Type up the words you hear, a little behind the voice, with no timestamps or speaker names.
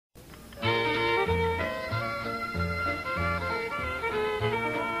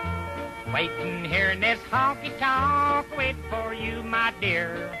Waiting here in this honky tonk, wait for you, my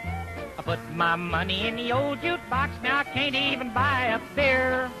dear. I put my money in the old jukebox, now I can't even buy a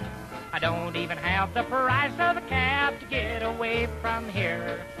beer. I don't even have the price of a cab to get away from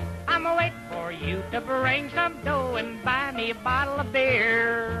here. I'm waiting for you to bring some dough and buy me a bottle of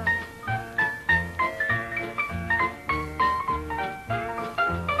beer.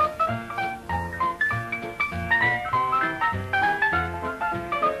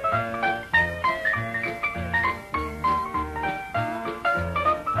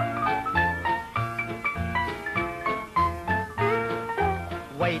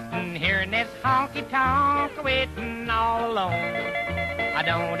 Waiting here in this honky-tonk, waiting all alone. I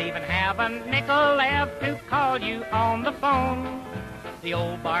don't even have a nickel left to call you on the phone. The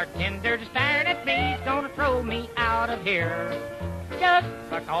old bartender's staring at me, he's gonna throw me out of here. Just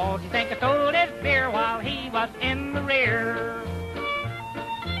because he think I stole his beer while he was in the rear.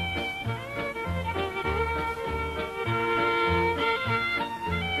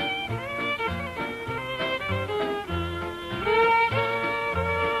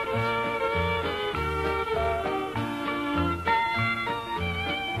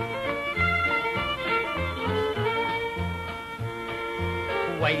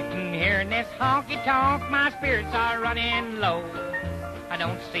 Waiting here in this honky-tonk, my spirits are running low. I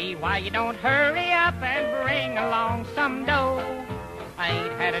don't see why you don't hurry up and bring along some dough. I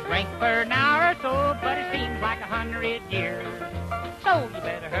ain't had a drink for an hour or so, but it seems like 100 years. So you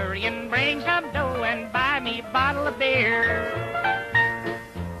better hurry and bring some dough and buy me a bottle of beer.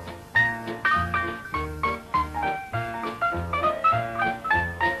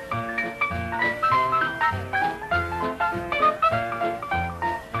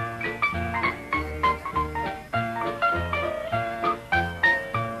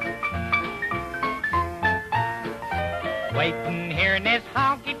 Waiting here in this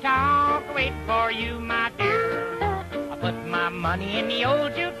honky-tonk, wait for you, my dear. I put my money in the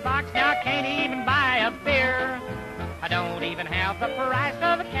old jukebox, now I can't even buy a beer. I don't even have the price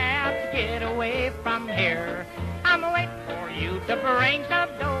of a cab to get away from here. I'm waiting for you to bring some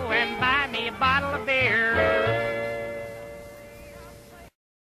dough and buy me a bottle of beer.